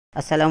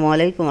আসসালামু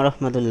আলাইকুম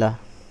রহমতুল্লাহ।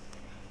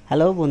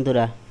 হ্যালো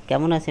বন্ধুরা,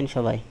 কেমন আছেন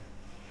সবাই?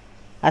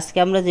 আজকে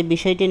আমরা যে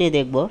বিষয়টি নিয়ে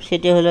দেখব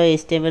সেটি হলো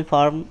এইচটিএমএল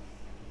ফর্ম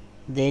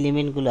যে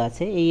এলিমেন্টগুলো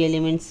আছে, এই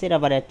এলিমেন্টসের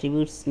আবার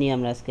অ্যাট্রিবিউটস নিয়ে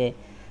আমরা আজকে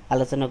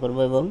আলোচনা করব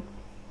এবং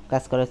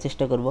কাজ করার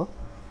চেষ্টা করব।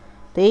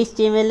 তো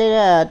এইচটিএমএলের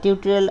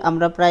টিউটোরিয়াল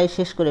আমরা প্রায়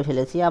শেষ করে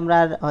ফেলেছি। আমরা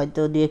আর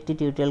হয়তো দু একটি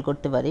টিউটোরিয়াল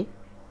করতে পারি,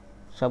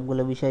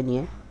 সবগুলো বিষয়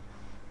নিয়ে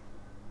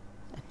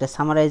একটা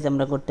সামারাইজ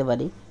আমরা করতে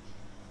পারি।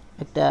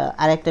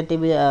 আরেকটা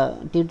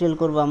টিউটোরিয়াল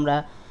করব আমরা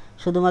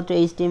শুধুমাত্র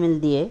এইচটিএমএল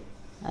দিয়ে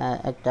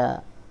একটা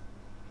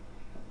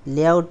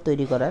লেআউট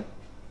তৈরি করার,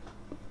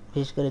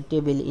 বিশেষ করে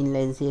টেবিল,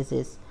 ইনলাইন,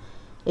 সিএসএস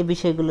এই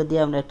বিষয়গুলো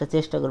দিয়ে আমরা একটা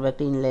চেষ্টা করব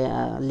একটা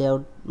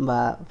লেআউট বা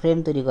ফ্রেম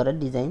তৈরি করার,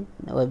 ডিজাইন,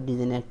 ওয়েব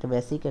ডিজাইনের একটা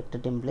বেসিক একটা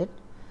টেমপ্লেট।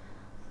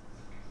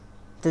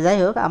 তো যাই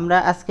হোক, আমরা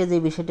আজকে যে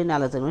বিষয়টি নিয়ে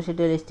আলোচনা করব সেটি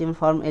হলো এইচটিএমএল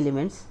ফর্ম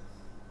এলিমেন্টস।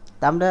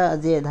 তা আমরা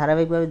যে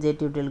ধারাবাহিকভাবে যে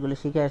টিউটোরিয়ালগুলো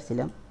শিখে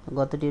আসছিলাম,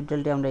 গত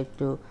টিউটোরিয়ালটি আমরা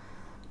একটু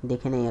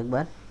দেখে নেই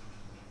একবার।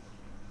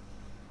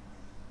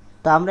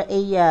 তো আমরা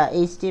এই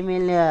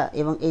এইচটিএমএল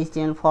এবং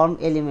এইচটিএমএল ফর্ম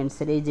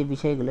এলিমেন্টসের এই যে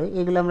বিষয়গুলো,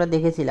 এগুলো আমরা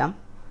দেখেছিলাম।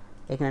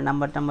 এখানে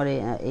নাম্বারে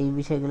এই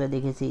বিষয়গুলো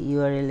দেখেছি,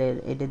 ইউআরএল এর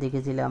এটা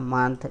দেখেছিলাম,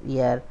 মান্থ,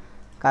 ইয়ার,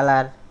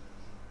 কালার,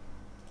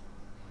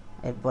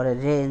 এরপরে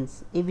রেঞ্জ,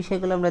 এই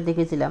বিষয়গুলো আমরা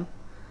দেখেছিলাম।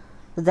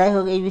 তো যাই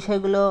হোক, এই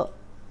বিষয়গুলো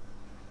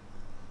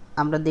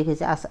আমরা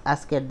দেখেছি,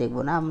 আজকে আর দেখব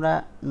না। আমরা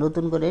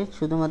নতুন করে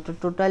শুধুমাত্র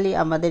টোটালি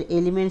আমাদের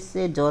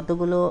এলিমেন্টসে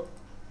যতগুলো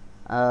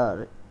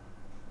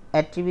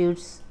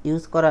অ্যাট্রিবিউটস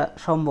ইউজ করা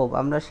সম্ভব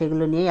আমরা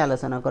সেগুলো নিয়েই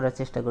আলোচনা করার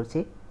চেষ্টা করছি।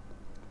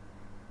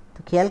 তো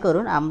খেয়াল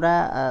করুন, আমরা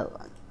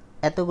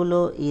এতগুলো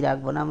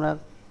রাখবো না, আমরা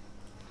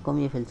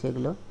কমিয়ে ফেলছি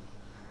এগুলো।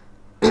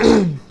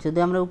 শুধু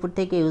আমরা উপর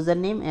থেকে ইউজার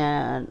নেম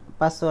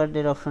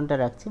পাসওয়ার্ডের অপশনটা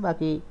রাখছি,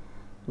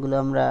 বাকিগুলো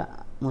আমরা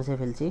মুছে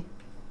ফেলছি।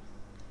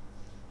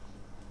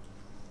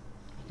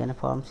 এখানে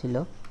ফর্ম ছিল,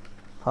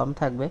 ফর্ম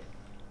থাকবে,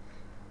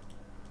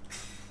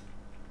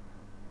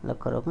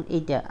 লক্ষ্য রাখুন।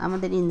 এইটা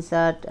আমাদের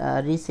ইনসার্ট,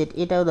 রিসেট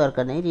এটাও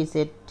দরকার নেই,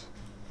 রিসেট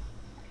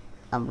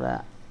আমরা,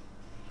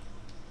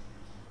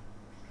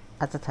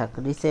 আচ্ছা থাক,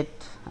 রিসেট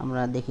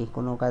আমরা দেখি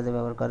কোনো কাজে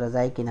ব্যবহার করা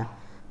যায় কিনা।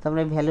 তো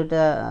আমরা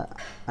ভ্যালুটা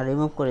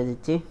রিমুভ করে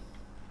দিচ্ছি,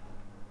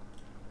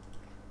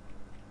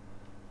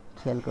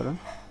 খেয়াল করুন।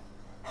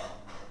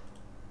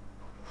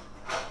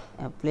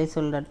 প্লেস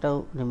হোল্ডারটাও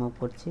রিমুভ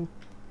করছি।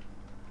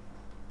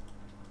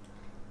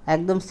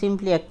 একদম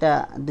সিম্পলি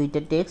দুইটা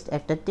টেক্সট,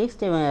 একটা টেক্সট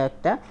এবং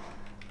একটা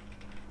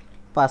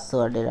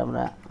পাসওয়ার্ডের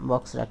আমরা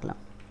বক্স রাখলাম।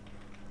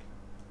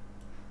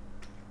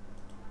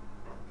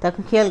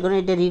 তখন খেয়াল করুন,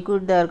 এটা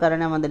রিক্রুট দেওয়ার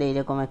কারণে আমাদের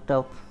এইরকম একটা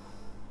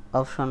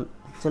অপশন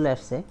চলে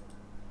আসছে।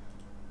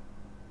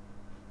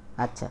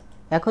 আচ্ছা,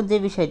 এখন যে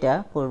বিষয়টা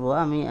করব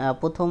আমি,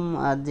 প্রথম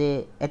যে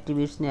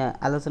অ্যাট্রিবিউটস নিয়ে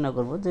আলোচনা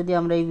করব, যদি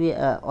আমরা এই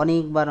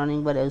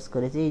অনেকবার ইউজ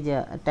করেছি, এই যে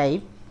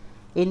টাইপ,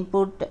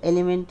 ইনপুট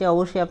এলিমেন্টে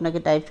অবশ্যই আপনাকে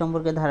টাইপ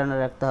সম্পর্কে ধারণা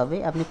রাখতে হবে।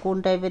 আপনি কোন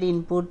টাইপের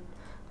ইনপুট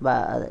বা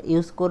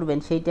ইউজ করবেন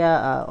সেইটা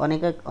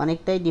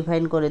অনেকটাই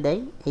ডিফাইন করে দেয়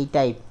এই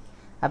টাইপ।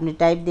 আপনি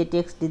টাইপ দিয়ে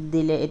টেক্সট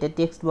দিলে এটা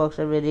টেক্সট বক্স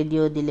আসবে,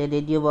 রেডিও দিলে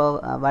রেডিও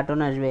বাটন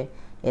আসবে,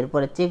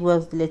 এরপরে চেক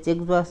বক্স দিলে চেক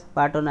বক্স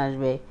বাটন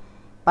আসবে,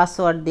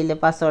 পাসওয়ার্ড দিলে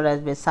পাসওয়ার্ড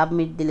আসবে,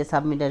 সাবমিট দিলে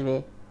সাবমিট আসবে।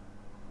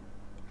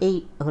 এই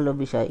হলো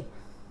বিষয়।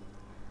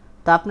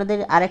 তো আপনাদের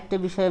আরেকটা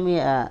বিষয় আমি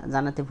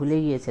জানাতে ভুলে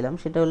গিয়েছিলাম,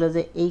 সেটা হলো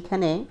যে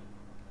এইখানে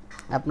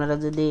আপনারা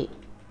যদি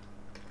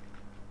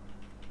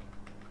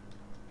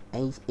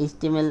এই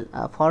এইচটিএমএল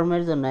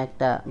ফর্মের জন্য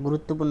একটা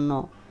গুরুত্বপূর্ণ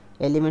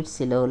এলিমেন্ট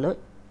ছিল হলো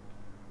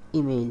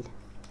ইমেইল।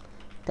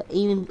 তা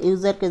এই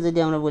ইউজারকে যদি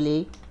আমরা বলি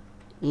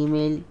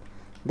ইমেইল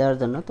দেওয়ার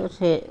জন্য, তো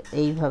সে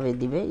এইভাবে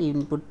দিবে,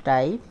 ইনপুট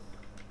টাইপ,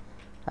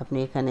 আপনি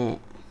এখানে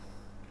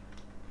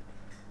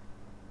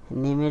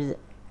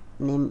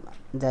নেম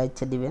যা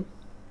ইচ্ছা দিবেন,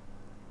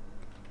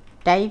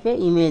 টাইপে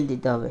ইমেইল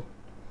দিতে হবে।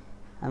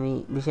 আমি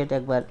বিষয়টা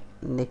একবার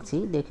দেখছি,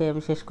 দেখে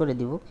আমি শেষ করে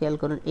দিব। খেয়াল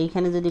করুন,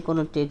 এইখানে যদি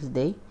কোনো টেক্সট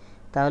দেই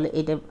তাহলে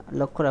এটা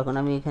লক্ষ্য রাখুন,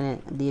 আমি এখানে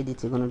দিয়ে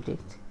দিচ্ছি কোনো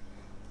টেক্সট,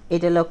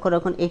 এটা লক্ষ্য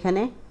রাখুন,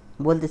 এখানে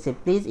বলতেছে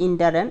please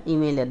inter an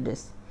email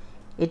address.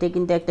 এটা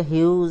কিন্তু একটা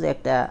হিউজ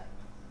একটা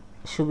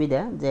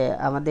সুবিধা, যে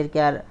আমাদেরকে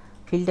আর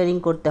ফিল্টারিং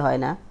করতে হয়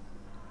না,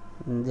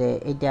 যে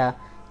এটা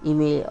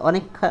ইমেল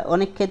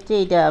অনেক ক্ষেত্রে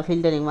এটা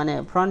ফিল্টারিং, মানে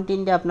ফ্রন্ট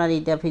এন্ডে আপনার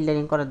এটা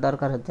ফিল্টারিং করার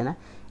দরকার হচ্ছে না।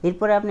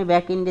 এরপরে আপনি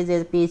ব্যাক এন্ডে যে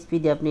পিএইচপি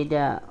দিয়ে আপনি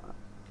এটা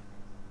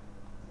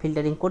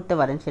ফিল্টারিং করতে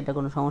পারেন, সেটা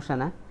কোনো সমস্যা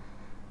না।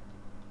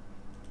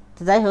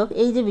 তো যাই হোক,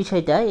 এই যে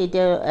বিষয়টা,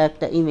 এটা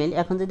একটা ইমেল।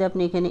 এখন যদি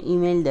আপনি এখানে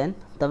ইমেল দেন,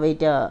 তবে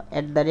এটা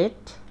 @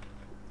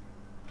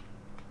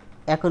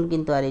 এখন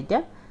কিন্তু আর এটা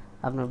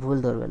আপনার ভুল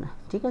ধরবে না,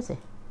 ঠিক আছে?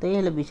 তো এই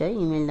হলো বিষয়,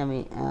 ইমেলটা আমি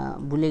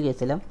ভুলে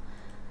গিয়েছিলাম।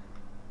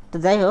 তো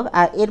যাই হোক,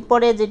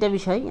 এরপরে যেটা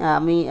বিষয়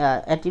আমি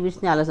অ্যাট্রিবিউটস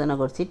নিয়ে আলোচনা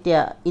করছি,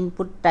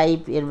 ইনপুট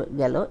টাইপ এর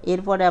গেল।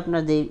 এরপরে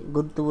আপনার যে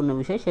গুরুত্বপূর্ণ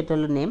বিষয় সেটা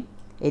হলো নেম।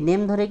 এই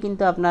নেম ধরে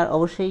কিন্তু আপনার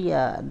অবশ্যই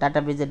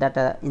ডাটাবেজে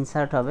ডাটা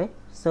ইনসার্ট হবে।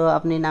 সো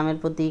আপনি নামের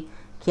প্রতি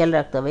খেয়াল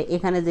রাখতে হবে,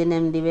 এখানে যে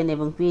নেম দিবেন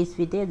এবং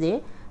পিএইচপিতে যে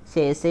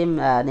সেম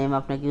নেম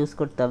আপনাকে ইউজ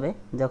করতে হবে।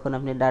 যখন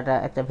আপনি ডাটা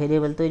একটা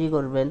ভেরিয়েবল তৈরি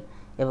করবেন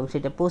এবং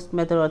সেটা পোস্ট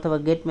মেথড অথবা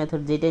গেট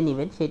মেথড যেটাই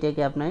নেবেন,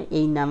 সেটাকে আপনার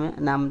এই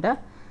নামটা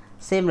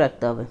সেম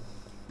রাখতে হবে।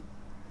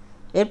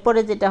 এরপরে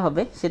যেটা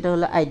হবে সেটা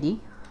হলো আইডি।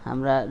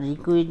 আমরা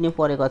রিকুইড নিয়ে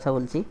পরে কথা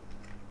বলছি,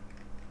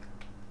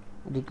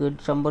 রিকুইড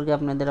সম্পর্কে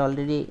আপনাদের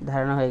অলরেডি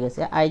ধারণা হয়ে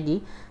গেছে। আইডি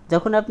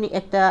যখন আপনি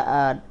একটা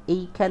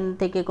এইখান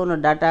থেকে কোনো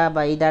ডাটা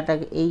বা এই ডাটা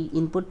এই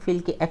ইনপুট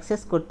ফিল্ডকে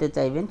অ্যাক্সেস করতে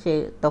চাইবেন,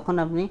 তখন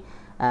আপনি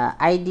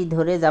আইডি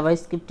ধরে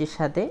জাভাস্ক্রিপ্টের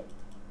সাথে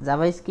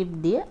জাভাস্ক্রিপ্ট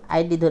দিয়ে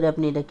আইডি ধরে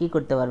আপনি এটা কি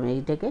করতে পারবেন,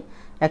 এইটাকে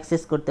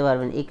অ্যাক্সেস করতে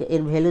পারবেন,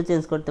 এর ভ্যালু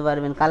চেঞ্জ করতে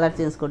পারবেন, কালার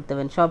চেঞ্জ করতে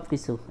পারবেন, সব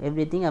কিছু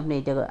এভরিথিং আপনি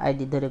এটা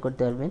আইডি ধরে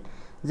করতে পারবেন।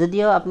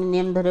 যদিও আপনি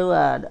নেম ধরেও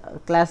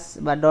ক্লাস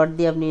বা ডট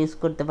দিয়ে আপনি ইউজ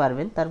করতে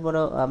পারবেন,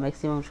 তারপরেও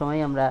ম্যাক্সিমাম সময়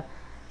আমরা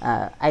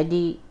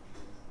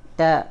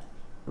আইডিটা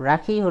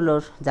রাখি হলো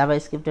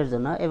জাভাস্ক্রিপ্টের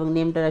জন্য এবং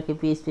নেমটা রাখি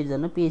পিএইচপির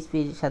জন্য,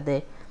 পিএইচপির সাথে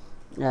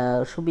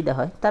সুবিধা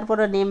হয়।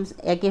 তারপরে নেম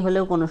একই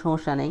হলেও কোনো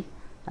সমস্যা নেই।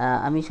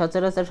 আমি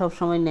সচরাচর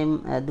সবসময়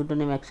দুটো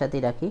নেম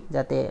একসাথেই রাখি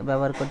যাতে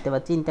ব্যবহার করতে বা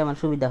চিনতে আমার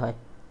সুবিধা হয়।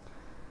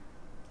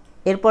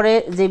 এরপরে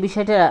যে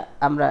বিষয়টা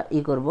আমরা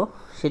করব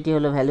সেটি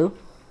হলো ভ্যালু।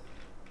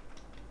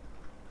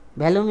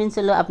 ভ্যালু মিনস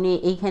হলো আপনি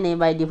এইখানে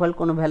বাই ডিফল্ট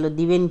কোনো ভ্যালু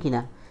দিবেন কি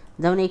না।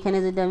 যেমন এখানে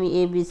যদি আমি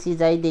ABC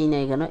যাই দেই না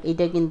কেন,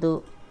 এইটা কিন্তু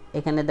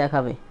এখানে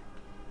দেখাবে,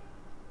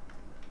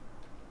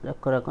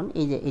 লক্ষ্য রাখুন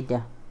এই যে এটা,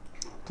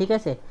 ঠিক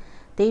আছে।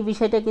 তো এই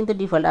বিষয়টা কিন্তু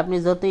ডিফল্ট, আপনি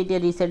যত এটা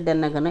রিসেট দেন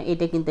না কেন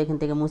এটা কিন্তু এখান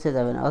থেকে মুছে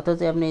যাবে না। অথচ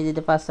আপনি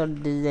যদি পাসওয়ার্ড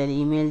দেন,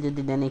 ইমেল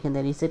যদি দেন, এখানে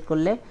রিসেট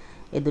করলে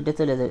এই দুটো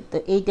চলে যাবে। তো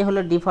এইটা হলো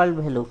ডিফল্ট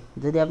ভ্যালু।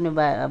 যদি আপনি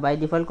বাই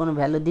ডিফল্ট কোনো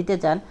ভ্যালু দিতে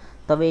চান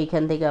তবে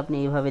এইখান থেকে আপনি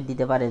এইভাবে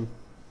দিতে পারেন,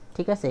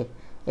 ঠিক আছে।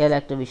 এর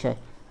একটা বিষয়।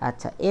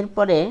 আচ্ছা,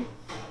 এরপরে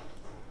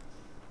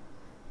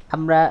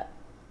আমরা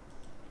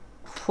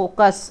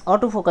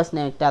অটো ফোকাস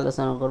নিয়ে একটা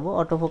আলোচনা করব।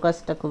 অটো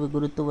ফোকাসটা খুবই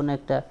গুরুত্বপূর্ণ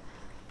একটা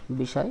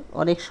বিষয়,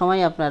 অনেক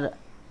সময় আপনার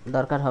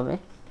দরকার হবে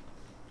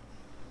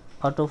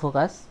অটো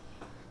ফোকাস।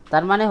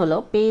 তার মানে হলো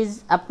পেজ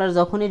আপনার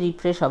যখনই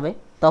রিফ্রেশ হবে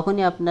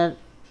তখনই আপনার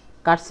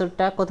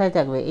কার্সরটা কোথায়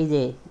থাকবে, এই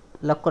যে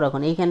লক্ষ্য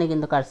রাখুন এইখানে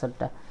কিন্তু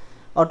কার্সরটা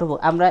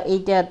আমরা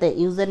এইটাতে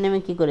ইউজার নেমে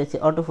কী করেছি,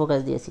 অটো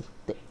ফোকাস দিয়েছি।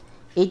 তো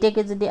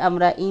এইটাকে যদি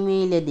আমরা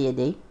ইমেইলে দিয়ে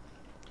দেই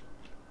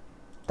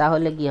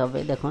তাহলে কি হবে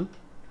দেখুন,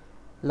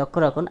 লক্ষ্য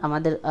রাখুন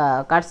আমাদের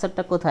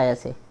কার্সরটা কোথায়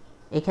আছে,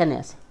 এখানে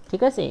আছে,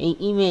 ঠিক আছে, এই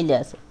ইমেইলে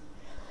আছে।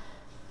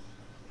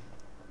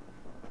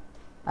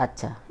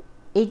 আচ্ছা,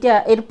 এইটা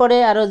এরপরে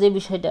আরও যে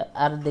বিষয়টা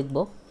আর দেখব,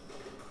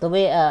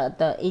 তবে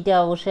এইটা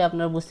অবশ্যই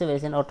আপনারা বুঝতে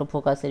পেরেছেন অটো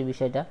ফোকাসের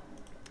বিষয়টা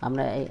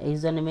আমরা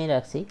ইউজার নেমেই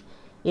রাখছি।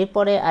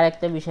 এরপরে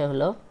আরেকটা বিষয়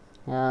হলো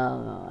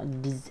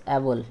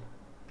ডিসঅ্যাবল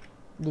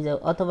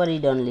অথবা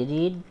read only.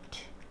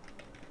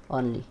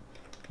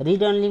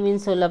 Read only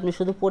means হলো আপনি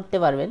শুধু পড়তে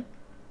পারবেন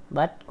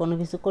বাট কোনো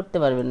কিছু করতে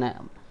পারবেন না।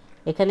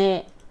 এখানে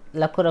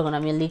লক্ষ্য রাখুন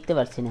আমি লিখতে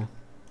পারছি না,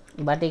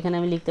 বাট এখানে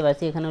আমি লিখতে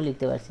পারছি, এখানেও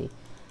লিখতে পারছি,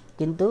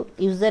 কিন্তু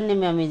ইউজার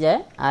নেমে আমি যাই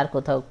আর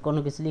কোথাও কোনো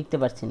কিছু লিখতে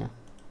পারছি না।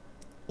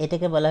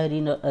 এটাকে বলা হয়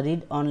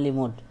রিড অনলি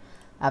মোড।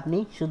 আপনি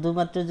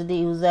শুধুমাত্র যদি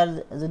ইউজার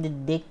যদি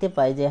দেখতে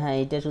পায় যে হ্যাঁ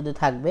এটা শুধু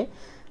থাকবে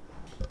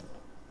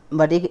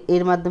বাট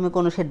এর মাধ্যমে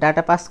কোনো সে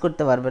ডাটা পাস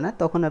করতে পারবে না,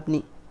 তখন আপনি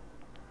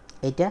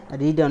এটা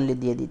রিড অনলি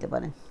দিয়ে দিতে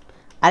পারেন।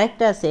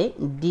 আরেকটা আছে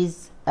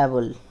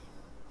ডিসঅ্যাবল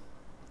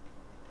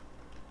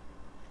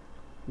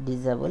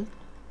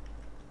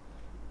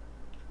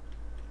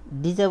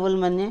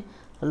মানে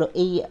হলো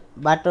এই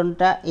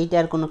বাটনটা এইটা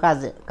আর কোনো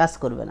কাজ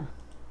করবে না।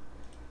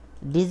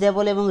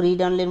 ডিসঅ্যাবল এবং রিড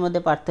অনলির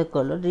মধ্যে পার্থক্য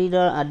হলো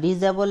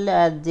ডিসঅ্যাবল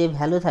যে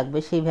ভ্যালু থাকবে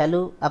সেই ভ্যালু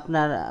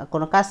আপনার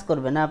কোনো কাজ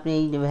করবে না, আপনি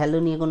এই ভ্যালু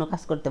নিয়ে কোনো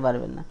কাজ করতে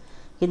পারবেন না।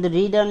 কিন্তু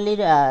রিড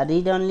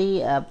অনলি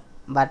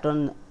বাটন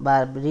বা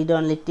রিড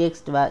অনলি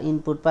টেক্সট বা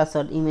ইনপুট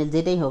পাসওয়ার্ড ইমেজ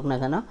যেটাই হোক না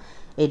কেন,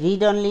 এই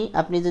রিড অনলি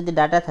আপনি যদি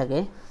ডাটা থাকে,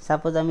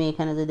 সাপোজ আমি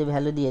এখানে যদি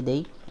ভ্যালু দিয়ে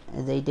দেই,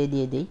 যে এইটাই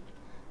দিয়ে দিই,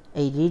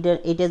 এই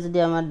এটা যদি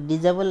আমার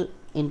ডিসঅ্যাবল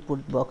ইনপুট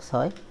বক্স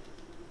হয়,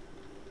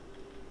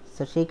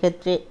 তো সেই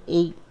ক্ষেত্রে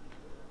এই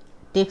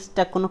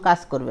টেক্সটটা কোনো কাজ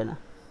করবে না,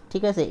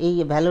 ঠিক আছে, এই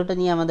ভ্যালুটা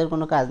নিয়ে আমাদের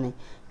কোনো কাজ নেই।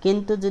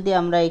 কিন্তু যদি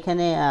আমরা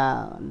এখানে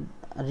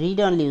রিড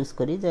অনলি ইউজ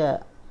করি, যে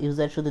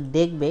ইউজার শুধু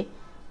দেখবে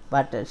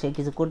বাট সে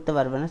কিছু করতে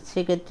পারবে না,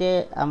 সেক্ষেত্রে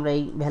আমরা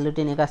এই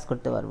ভ্যালুটি নিয়ে কাজ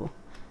করতে পারবো,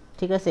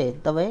 ঠিক আছে।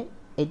 তবে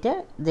এটা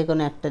যে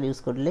কোনো একটা ইউজ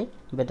করলে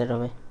বেটার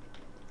হবে।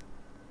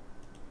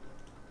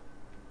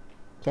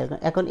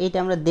 এখন এইটা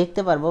আমরা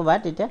দেখতে পারবো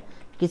বাট এটা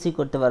কিছুই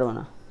করতে পারবো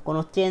না, কোনো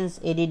চেঞ্জ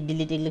এডিট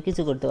ডিলিট এগুলো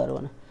কিছু করতে পারবো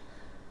না।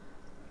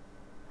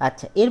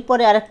 আচ্ছা,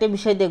 এরপরে আরেকটা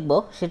বিষয় দেখব,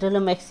 সেটা হলো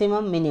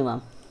ম্যাক্সিমাম মিনিমাম।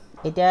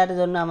 এটার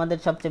জন্য আমাদের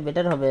সবচেয়ে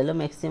বেটার হবে হলো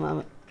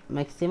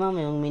ম্যাক্সিমাম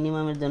এবং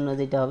মিনিমামের জন্য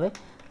যেটা হবে,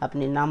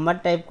 আপনি নাম্বার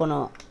টাইপ কোনো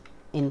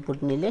ইনপুট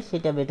নিলে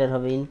সেটা বেটার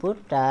হবে। ইনপুট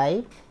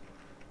টাইপ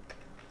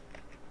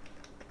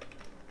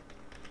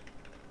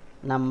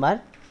নাম্বার,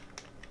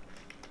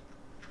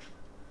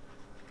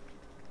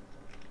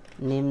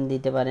 নেম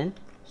দিতে পারেন,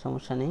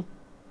 সমস্যা নেই,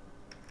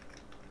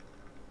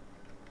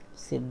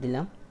 সেভ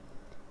দিলাম।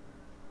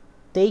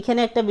 তো এইখানে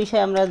একটা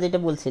বিষয় আমরা যেটা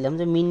বলছিলাম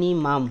যে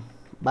মিনিমাম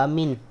বা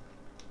মিন,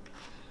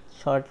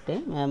 শর্টে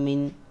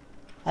মিন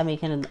আমি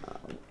এখানে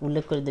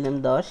উল্লেখ করে দিলাম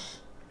 10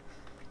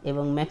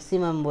 এবং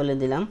ম্যাক্সিমাম বলে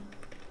দিলাম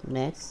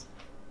ম্যাক্স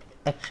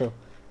 100।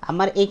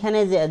 আমার এইখানে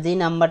যে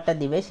নাম্বারটা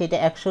দিবে সেটা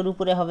 100-র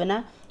উপরে হবে না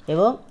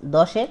এবং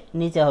 10-এর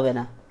নিচে হবে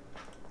না।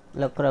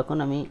 লক্ষ্য রাখুন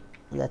আমি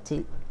যাচ্ছি,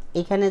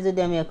 এখানে যদি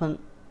আমি এখন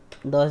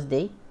 10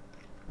 দেই,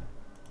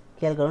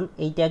 খেয়াল করুন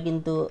এইটা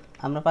কিন্তু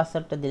আমরা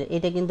পাসওয়ার্ডটা দিলে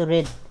এটা কিন্তু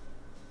রেড।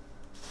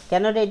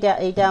 কেন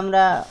এইটা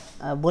আমরা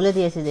বলে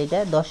দিয়েছি যে এটা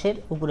 10-এর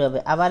উপরে হবে।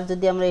 আবার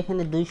যদি আমরা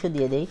এখানে 200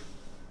 দিয়ে দেই,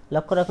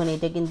 লক্ষ্য রাখুন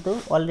এটা কিন্তু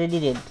অলরেডি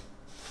রেড।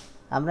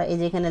 আমরা এই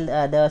যে এখানে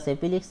দেওয়া আছে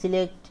please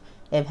select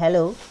a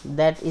value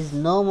that is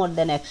no more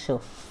than 100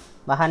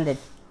 বা 100।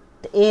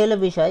 তো এই হলো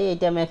বিষয়,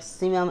 এটা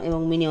ম্যাক্সিমাম এবং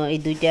মিনিমাম এই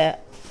দুইটা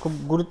খুব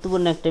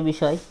গুরুত্বপূর্ণ একটা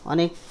বিষয়,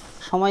 অনেক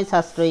সময়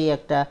সাশ্রয়ী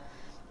একটা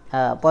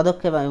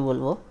পদক্ষেপ আমি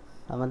বলবো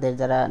আমাদের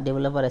যারা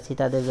ডেভেলপার আছি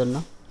তাদের জন্য।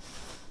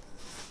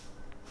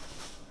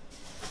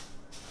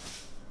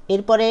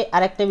 এরপরে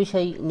আরেকটা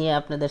বিষয় নিয়ে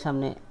আপনাদের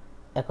সামনে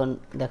এখন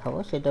দেখাবো,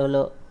 সেটা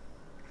হলো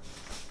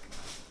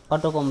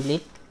অটো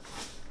কমপ্লিট।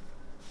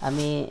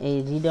 আমি এই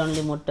রিড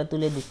অনলি মোডটা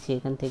তুলে দিচ্ছি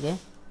এখান থেকে।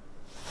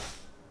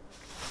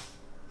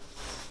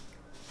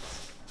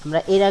 আমরা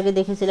এর আগে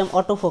দেখেছিলাম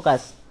অটো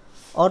ফোকাস।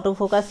 অটো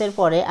ফোকাসের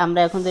পরে আমরা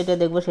এখন যেটা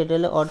দেখব সেটা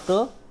হলো অটো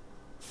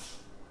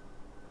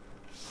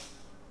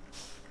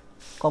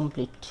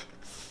কমপ্লিট।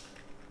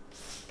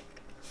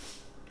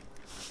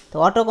 তো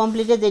অটো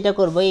কমপ্লিটে যেটা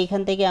করব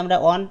এইখান থেকে আমরা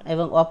অন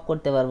এবং অফ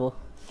করতে পারবো।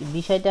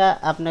 বিষয়টা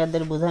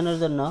আপনাদের বোঝানোর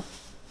জন্য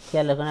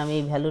খেয়াল রাখুন, আমি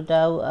এই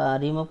ভ্যালুটাও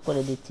রিমুভ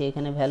করে দিচ্ছি।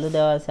 এখানে ভ্যালু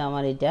দেওয়া আছে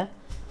আমার, এটা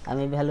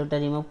আমি ভ্যালুটা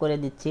রিমুভ করে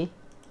দিচ্ছি।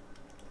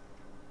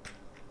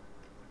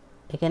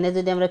 এখানে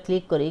যদি আমরা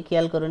ক্লিক করি,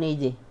 খেয়াল করুন এই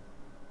যে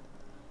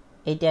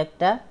এইটা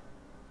একটা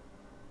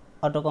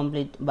অটো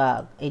কমপ্লিট বা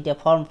এইটা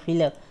ফর্ম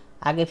ফিল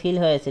আগে ফিল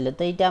হয়েছিল,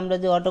 তো এইটা আমরা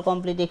যদি অটো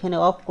কমপ্লিট এখানে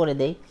অফ করে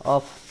দেই,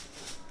 অফ,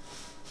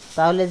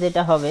 তাহলে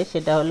যেটা হবে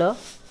সেটা হলো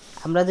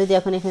আমরা যদি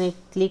এখন এখানে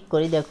ক্লিক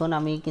করি, দেখুন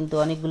আমি কিন্তু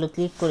অনেকগুলো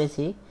ক্লিক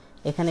করেছি,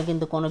 এখানে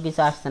কিন্তু কোনো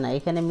কিছু আসছে না।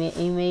 এখানে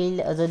ইমেইল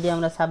যদি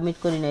আমরা সাবমিট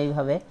করি না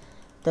এইভাবে,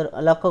 তো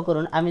লক্ষ্য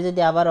করুন আমি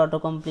যদি আবার অটো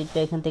কমপ্লিটটা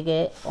এখান থেকে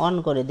অন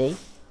করে দেই,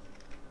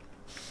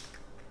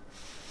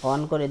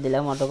 অন করে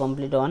দিলাম, অটো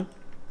কমপ্লিট অন,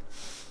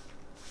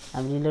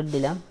 আমি রিলোড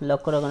দিলাম,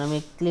 লক্ষ্য রাখুন আমি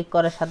ক্লিক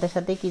করার সাথে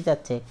সাথে কি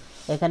যাচ্ছে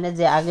এখানে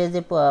যে আগে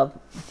যে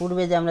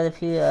পূর্বে যে আমরা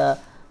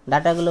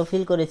ডাটাগুলো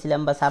ফিল করেছিলাম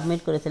বা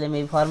সাবমিট করেছিলাম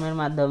এই ফর্মের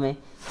মাধ্যমে,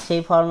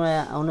 সেই ফর্ম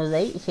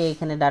অনুযায়ী সে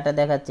এখানে ডাটা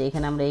দেখাচ্ছে,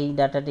 এখানে আমরা এই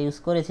ডাটাটা ইউজ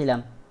করেছিলাম।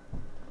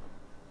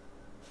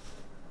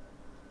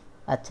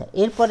 আচ্ছা,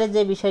 এরপরে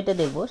যে বিষয়টা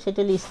দেখব সেটা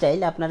হলো স্টাইল।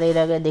 আপনারা এর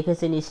আগে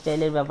দেখেছেন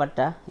স্টাইলের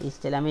ব্যাপারটা।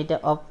 স্টাইল আমি এটা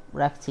অফ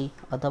রাখছি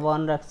অথবা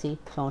অন রাখছি,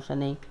 সমস্যা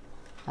নেই।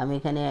 আমি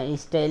এখানে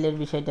স্টাইলের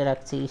বিষয়টা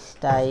রাখছি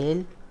স্টাইল।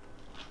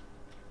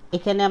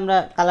 এখানে আমরা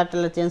কালার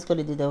টালার চেঞ্জ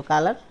করে দিতে হবে,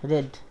 কালার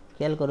রেড।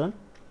 খেয়াল করুন,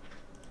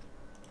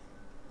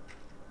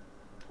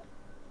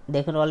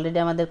 দেখুন অলরেডি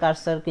আমাদের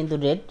কার্সার কিন্তু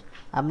রেড।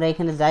 আমরা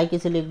এখানে যাই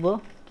কিছু লিখব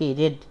কি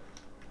রেড।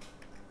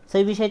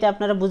 সেই বিষয়টা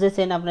আপনারা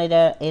বুঝেছেন, আপনারা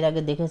এটা এর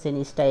আগে দেখেছেন।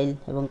 স্টাইল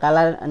এবং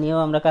কালার নিয়েও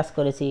আমরা কাজ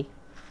করেছি।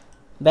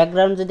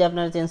 ব্যাকগ্রাউন্ড যদি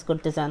আপনারা চেঞ্জ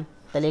করতে চান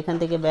তাহলে এখান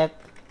থেকে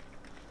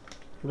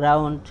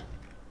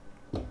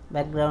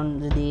ব্যাকগ্রাউন্ড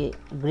যদি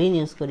গ্রিন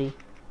ইউজ করি,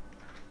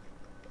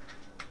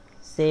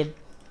 সেভ,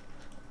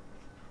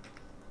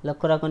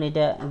 লক্ষ্য রাখুন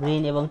এটা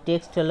গ্রিন এবং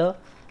টেক্সট হলো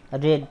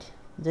রেড।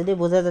 যদি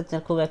বোঝা যাচ্ছে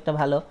খুব একটা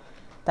ভালো,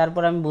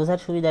 তারপর আমি বোঝার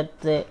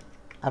সুবিধার্থে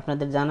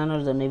আপনাদের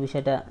জানানোর জন্য এই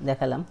বিষয়টা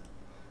দেখালাম।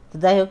 তো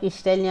যাই হোক,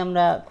 স্টাইল নিয়ে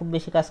আমরা খুব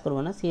বেশি কাজ করব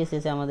না,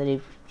 সিএসএসে আমাদের এই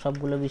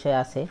সবগুলো বিষয়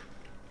আছে।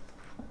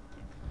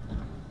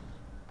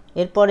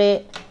 এরপরে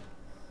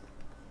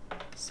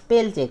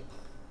স্পেল চেক।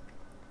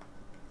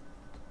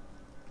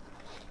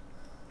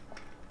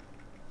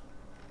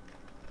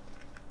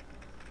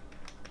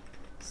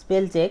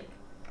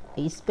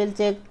 এই স্পেল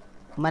চেক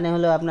মানে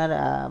হলো আপনার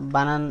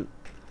বানান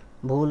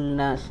ভুল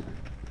না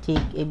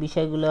ঠিক, এই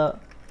বিষয়গুলো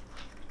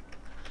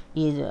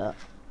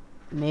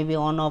মেবি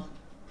অন অফ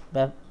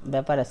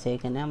ব্যাপার আছে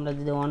এখানে। আমরা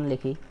যদি অন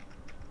লিখি,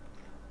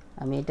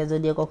 আমি এটা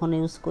যদিও কখনো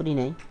ইউজ করি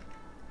নাই,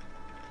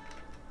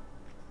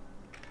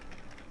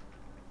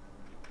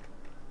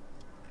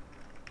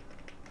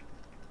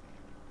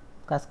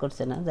 কাজ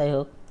করছে না, যাই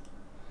হোক।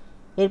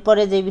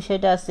 এরপরে যে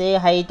বিষয়টা আছে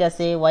হাইট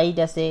আছে, ওয়াইড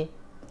আছে,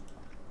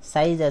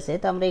 সাইজ আছে।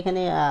 তো আমরা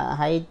এখানে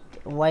হাইট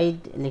ওয়াইড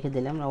লিখে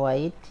দিলাম,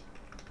 ওয়াইড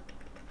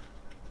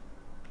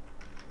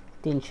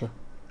 300।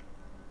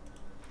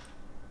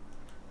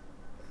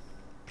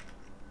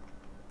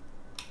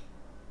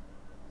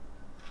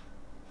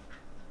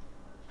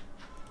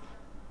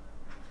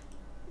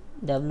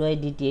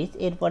 WIDTH।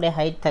 এরপরে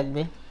হাইট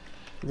থাকবে,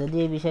 যদি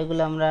এই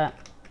বিষয়গুলো আমরা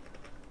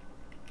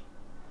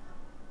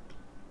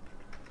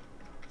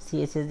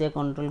সিএসএস দিয়ে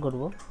কন্ট্রোল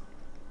করব,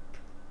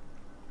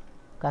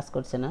 কাজ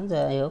করছে না,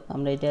 যাই হোক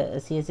আমরা এটা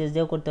সিএসএস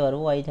দিয়েও করতে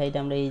পারবো। ওয়াইড হাইট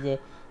আমরা এই যে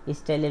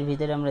স্টাইলের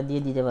ভিতরে আমরা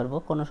দিয়ে দিতে পারবো,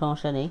 কোনো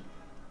সমস্যা নেই।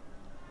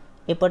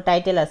 এরপর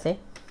টাইটেল আছে।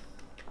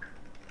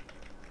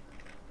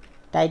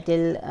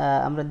 টাইটেল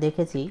আমরা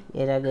দেখেছি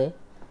এর আগে।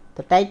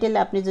 তো টাইটেল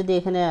আপনি যদি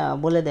এখানে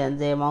বলে দেন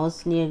যে মাউস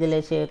নিয়ে গেলে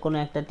সে কোনো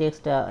একটা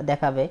টেক্সট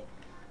দেখাবে,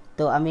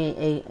 তো আমি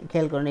এই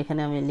খেয়াল করুন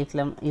এখানে আমি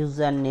লিখলাম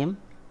ইউজার নেম,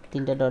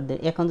 3টা ডট দিয়ে।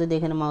 এখন যদি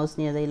এখানে মাউস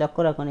নিয়ে যাই,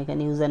 লক্ষ্য রাখুন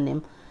এখানে ইউজার নেম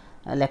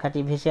লেখাটি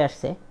ভেসে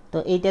আসছে। তো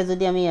এইটা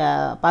যদি আমি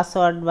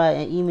পাসওয়ার্ড বা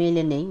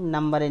ইমেইলে নেই,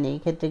 নাম্বারে নেই,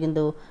 ক্ষেত্রে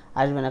কিন্তু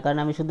আসবে না, কারণ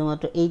আমি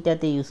শুধুমাত্র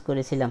এইটাতে ইউজ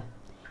করেছিলাম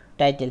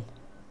টাইটেল।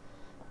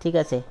 ঠিক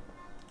আছে,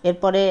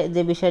 এরপরে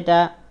যে বিষয়টা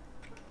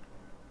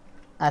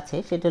আছে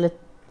সেটা হলো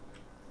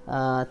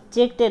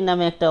চেকডের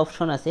নামে একটা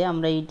অপশন আছে,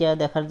 আমরা এইটা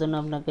দেখার জন্য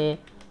আপনাকে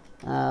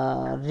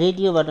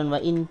রেডিও বাটন বা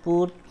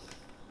ইনপুট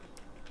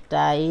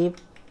টাইপ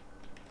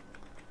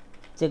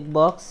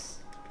চেকবক্স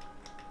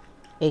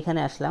এইখানে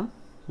আসলাম।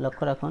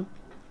 লক্ষ্য রাখুন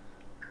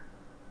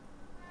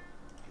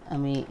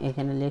আমি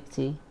এখানে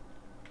লিখছি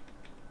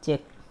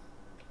চেক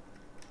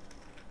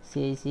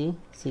সিআইসি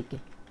সিকে।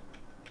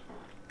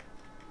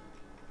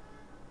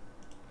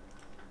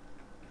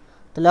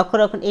 তো লক্ষ্য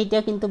রাখুন এইটা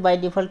কিন্তু বাই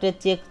ডিফল্টে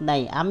চেক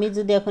নাই। আমি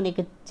যদি এখন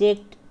একে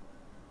চেকড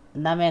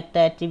নামে একটা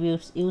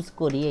অ্যাট্রিবিউটস ইউজ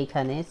করি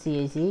এখানে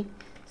সিআইসি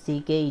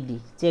সিকেইডি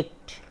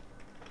চেকড,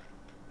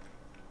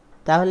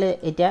 তাহলে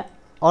এটা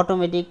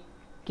অটোমেটিক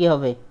কি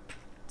হবে,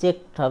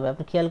 চেকড হবে।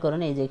 আপনি খেয়াল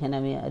করুন এই যে এখানে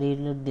আমি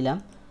রিলোড দিলাম,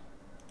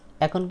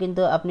 এখন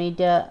কিন্তু আপনি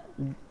এটা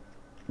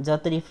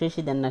যত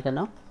রিফ্রেশই দেন না কেন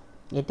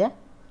এটা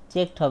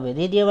চেকড হবে।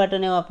 রেডিও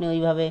বাটনেও আপনি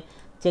ওইভাবে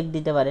চেক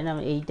দিতে পারেন।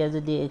 আমি এইটা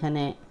যদি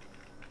এখানে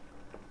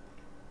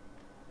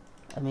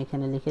আমি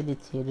এখানে লিখে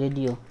দিচ্ছি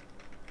রেডিও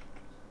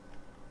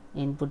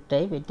ইনপুট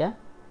টাইপ, এটা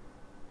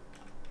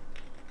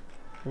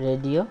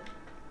রেডিও,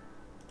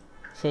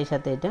 সেই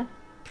সাথে এটা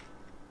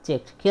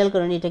চেকড। খেয়াল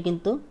করুন এটা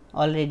কিন্তু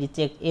অলরেডি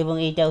চেকড এবং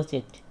এইটাও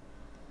চেকড।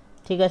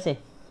 ঠিক আছে,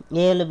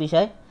 এই হলো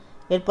বিষয়।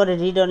 এরপরে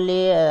রিড অনলি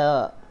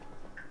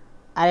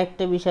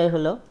আরেকটা বিষয়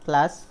হলো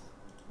ক্লাস।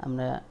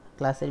 আমরা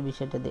ক্লাসের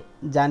বিষয়টা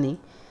জানি,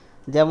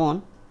 যেমন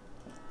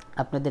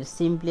আপনাদের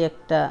সিম্পলি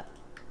একটা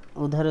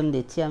উদাহরণ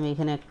দিচ্ছি। আমি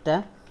এখানে একটা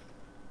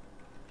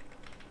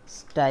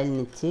স্টাইল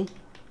নিচ্ছি,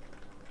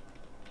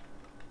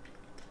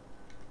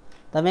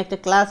 তো আমি একটা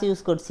ক্লাস ইউজ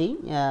করছি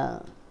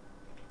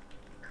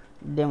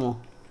ডেমো।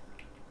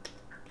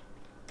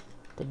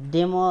 তো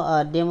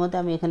ডেমোতে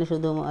আমি এখানে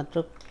শুধুমাত্র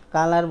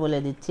কালার বলে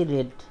দিচ্ছি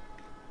রেড।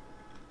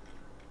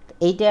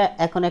 এইটা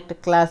এখন একটা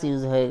ক্লাস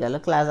ইউজ হয়ে গেল,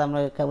 ক্লাস আমরা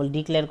কেবল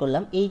ডিক্লেয়ার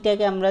করলাম।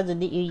 এইটাকে আমরা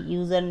যদি এই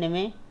ইউজার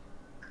নেমে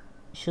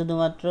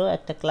শুধুমাত্র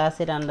একটা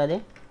ক্লাসের আন্ডারে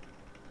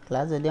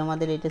ক্লাস, যদি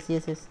আমাদের এটা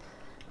সিএসএস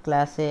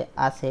ক্লাসে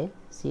আছে,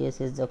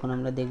 সিএসএস যখন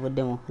আমরা দেখব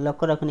ডেমো,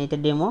 লক্ষ্য রাখুন এটা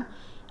ডেমো,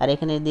 আর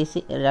এখানে দিয়েছি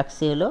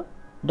রাখছি হলো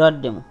ডট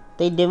ডেমো। তো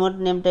এই ডেমোর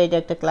নেমটা এটা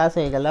একটা ক্লাস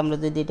হয়ে গেল। আমরা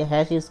যদি এটা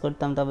হ্যাশ ইউজ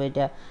করতাম তবে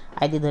এটা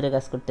আইডি ধরে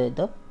কাজ করতে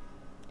হতো।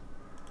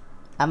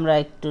 আমরা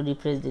একটু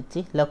রিফ্রেশ দিচ্ছি,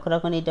 লক্ষ্য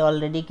রাখুন এটা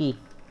অলরেডি কি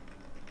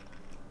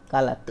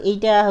কালার। তো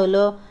এইটা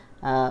হলো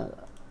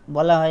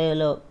বলা হয়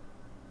হলো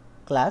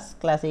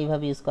ক্লাস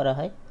এইভাবে ইউজ করা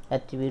হয়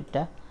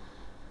অ্যাট্রিবিউটটা।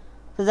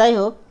 তো যাই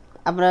হোক,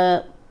 আমরা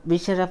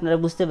বিশ্বাস আপনারা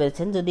বুঝতে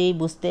পেরেছেন। যদি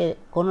বুঝতে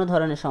কোনো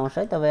ধরনের সমস্যা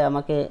হয় তবে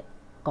আমাকে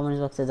কমেন্টস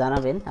বক্সে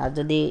জানাবেন, আর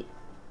যদি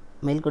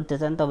মেইল করতে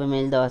চান তবে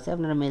মেইল দেওয়া আছে,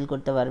 আপনারা মেইল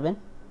করতে পারবেন।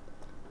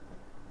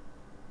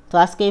 তো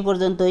আজকে এই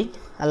পর্যন্তই,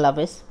 আল্লাহ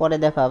হাফেজ, পরে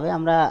দেখা হবে।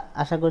 আমরা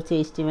আশা করছি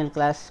এইচটিএমএল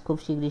ক্লাস খুব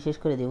শীঘ্রই শেষ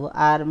করে দেব,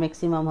 আর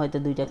ম্যাক্সিমাম হয়তো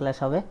 2টা ক্লাস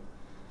হবে।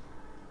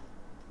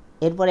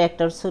 এরপরে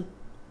একটা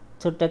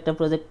ছোট্ট একটা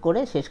প্রজেক্ট করে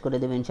শেষ করে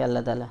দেবেন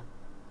ইনশাআল্লাহ তাআলা।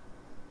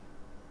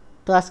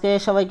 তো আজকে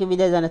সবাইকে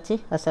বিদায় জানাচ্ছি।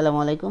 আসসালামু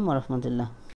আলাইকুম ওয়া রাহমাতুল্লাহ।